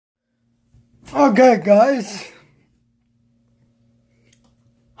Okay, guys.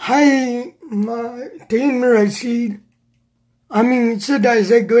 Hi, my Team Rashid. Should I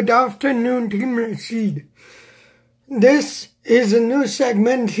say good afternoon, Team Rashid. This is a new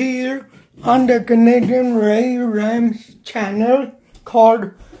segment here on the Canadian Ray Rams channel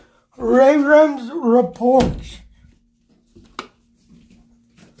called Ray Rams Reports.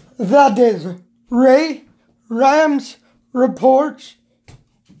 That is Ray Rams Reports.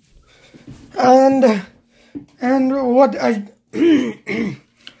 And what I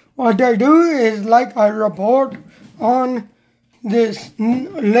what I do is I report on this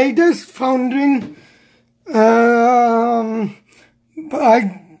latest founding by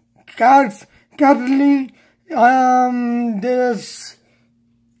Kathleen this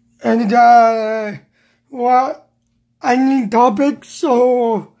and I need topics,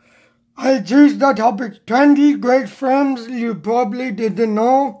 so I choose the topic 20 great films you probably didn't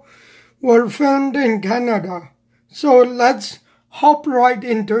know were filmed in Canada. So let's hop right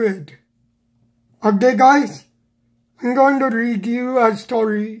into it. Okay, guys, I'm going to read you a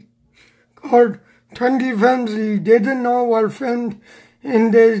story called 20 films you didn't know were filmed in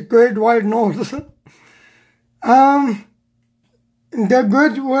the Great White North. The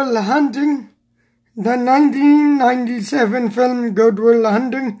Good Will Hunting, the 1997 film Good Will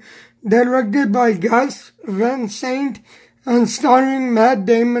Hunting, directed by Gus Van Sant and starring Matt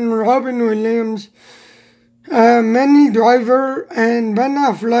Damon, Robin Williams, Minnie Driver, and Ben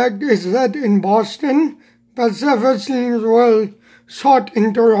Affleck, is set in Boston, but several scenes were shot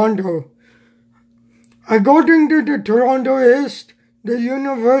in Toronto. According to the Toronto East, the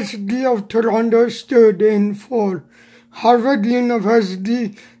University of Toronto stood in for Harvard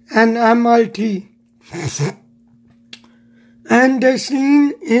University and MIT. And the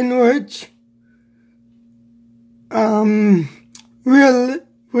scene in which Will,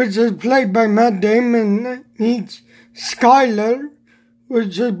 which is played by Matt Damon, meets Skylar,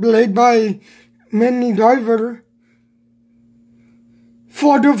 which is played by Minnie Driver,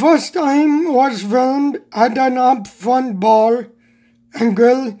 for the first time was filmed at an upfront bar and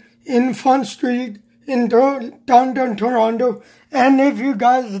grill in Front Street in downtown Toronto. And if you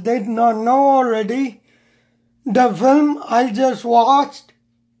guys did not know already, the film I just watched,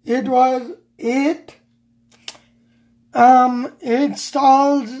 it was It. It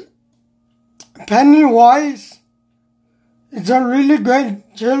stars Pennywise. It's a really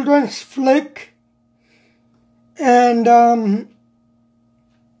great children's flick. And,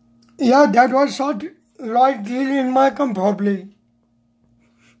 yeah, that was shot right here in Markham, probably.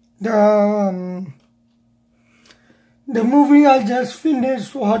 The movie I just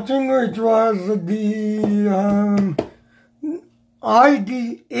finished watching, which was the,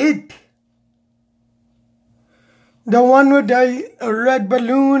 It. The one with the red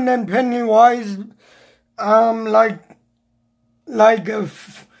balloon and Pennywise,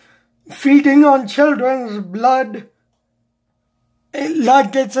 feeding on children's blood,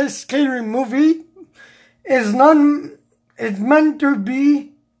 like it's a scary movie. It's meant to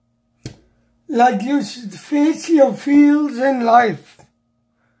be like you should face your fears in life.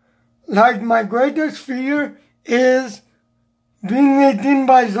 Like my greatest fear is being eaten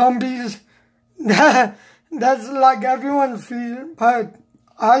by zombies. That's like everyone's fear, but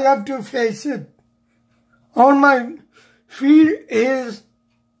I have to face it. All my fear is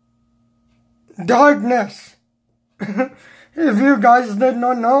darkness. If you guys did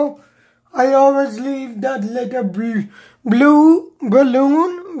not know, I always leave that little blue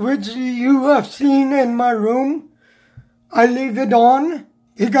balloon, which you have seen in my room. I leave it on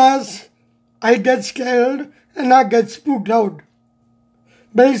because I get scared and I get spooked out.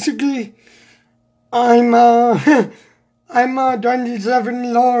 Basically, I'm a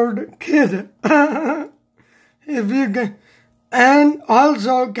 27-year-old kid. If you can, and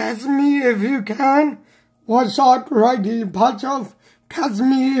also Catch Me If You Can was shot right here. Parts of Catch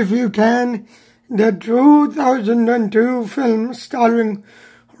Me If You Can, the 2002 film starring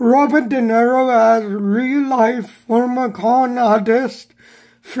Robert De Niro as real-life former con artist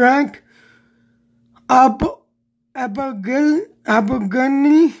Frank Abergany,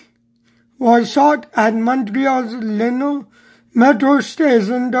 was shot at Montreal's Lino metro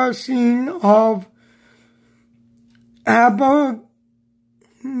station. The scene of Abergany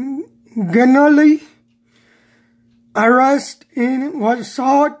arrest was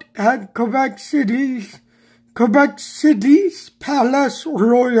shot at Quebec City's Palace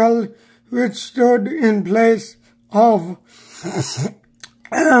Royal, which stood in place of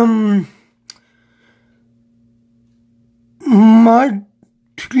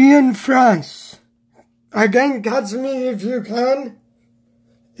Montreal, France. Again, Catch Me If You Can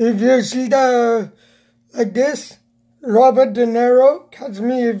If you see the, like this, Robert De Niro, Catch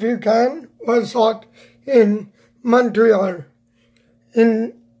Me If You Can, was shot in Montreal.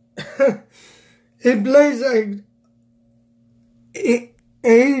 It plays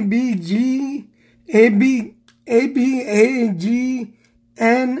ABAGNALES.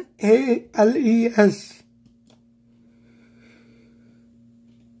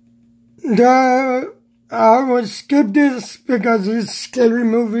 I will skip this because it's a scary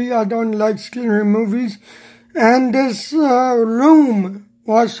movie. I don't like scary movies. And this Room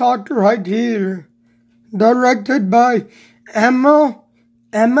was shot right here. Directed by Emma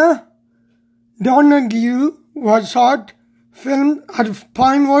Donoghue, was shot, filmed at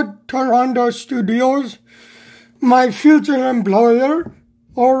Pinewood, Toronto Studios. My future employer,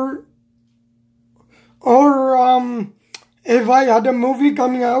 or if I had a movie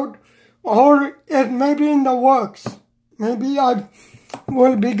coming out, or it may be in the works. Maybe I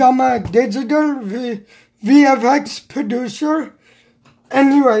will become a digital VFX producer.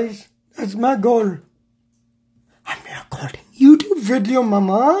 Anyways, that's my goal. I'm recording YouTube video,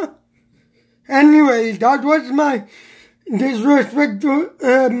 mama. Anyway, that was my disrespect to,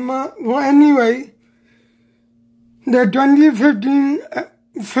 anyway, the 2015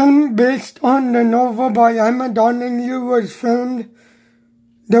 film based on the novel by Emma Donoghue was filmed.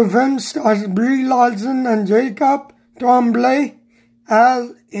 The film stars Brie Larson and Jacob Tremblay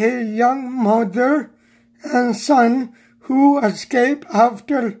as a young mother and son who escape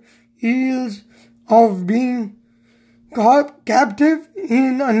after years of being captive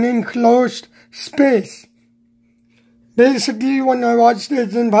in an enclosed space. Basically, when I watched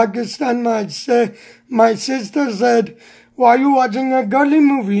this in Pakistan, my sister said, "Why are you watching a girly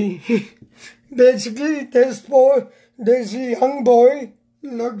movie?" Basically, this young boy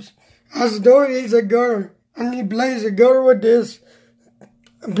looks as though he's a girl, and he plays a girl with this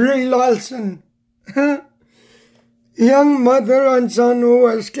Brie Larson. Young mother and son who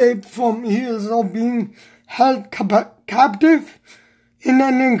escaped from years of being held captive in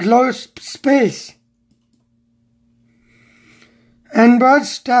an enclosed space. And birth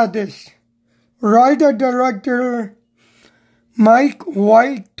status. Writer-director Mike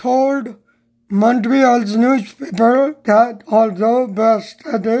White told Montreal's newspaper that although birth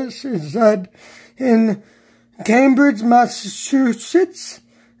status is set in Cambridge, Massachusetts,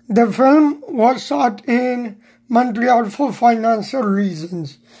 the film was shot in Montreal for financial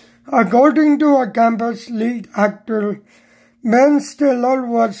reasons. According to a campus lead actor, Ben Stiller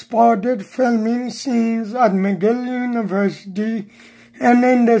was spotted filming scenes at McGill University and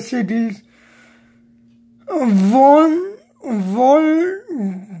in the city's Walden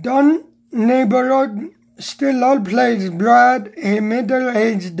neighborhood. Stiller plays Brad, a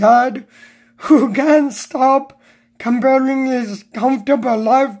middle-aged dad who can't stop comparing his comfortable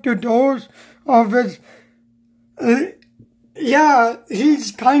life to those of his...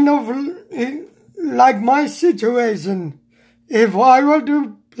 he's kind of like my situation. If I were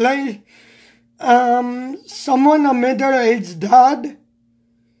to play someone, a middle-aged dad,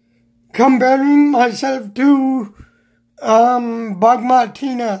 comparing myself to Bug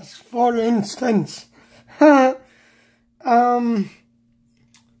Martinez, for instance, it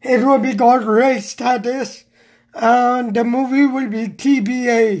will be called Race Status, and the movie will be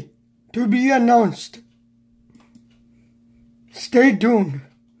TBA, to be announced. Stay tuned.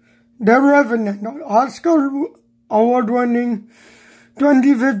 The Revenant, Oscar award-winning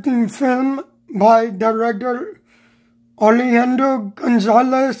 2015 film by director Alejandro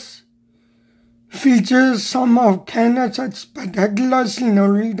Gonzalez, features some of Canada's spectacular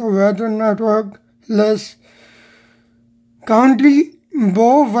scenery, the Weather Network, Les County,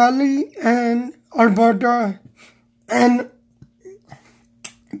 Bow Valley, and Alberta, and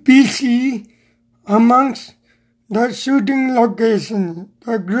BC amongst the shooting locations.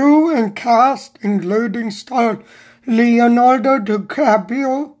 The crew and cast, including star Leonardo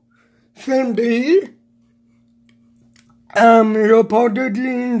DiCaprio, filmed here,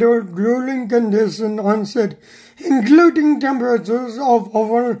 reportedly in the grueling conditions on set, including temperatures of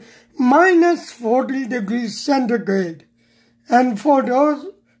over -40 degrees centigrade. And for those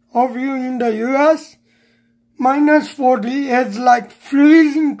of you in the US, -40 is like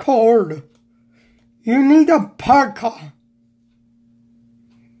freezing cold. You need a parka.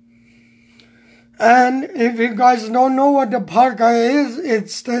 And if you guys don't know what the parka is,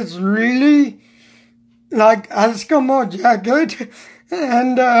 it's this really like Eskimo jacket.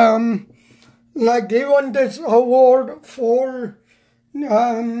 And like they won this award for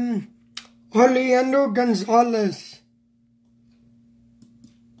Alejandro Gonzalez.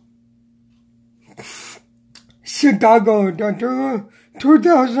 Chicago, the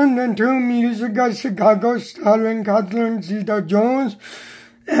 2002 musical Chicago starring Catherine Zeta-Jones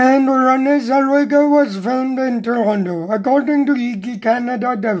and Renee Zellweger was filmed in Toronto. According to Wiki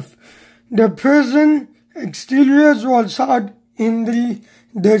Canada, the prison exteriors was shot in the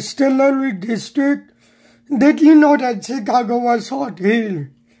Distillery District. Did you know that Chicago was shot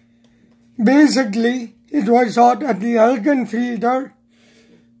here? Basically, it was shot at the Elgin Theatre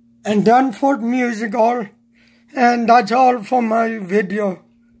and Danforth Music Hall. And that's all for my video.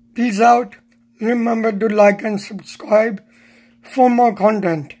 Peace out. Remember to like and subscribe for more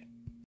content.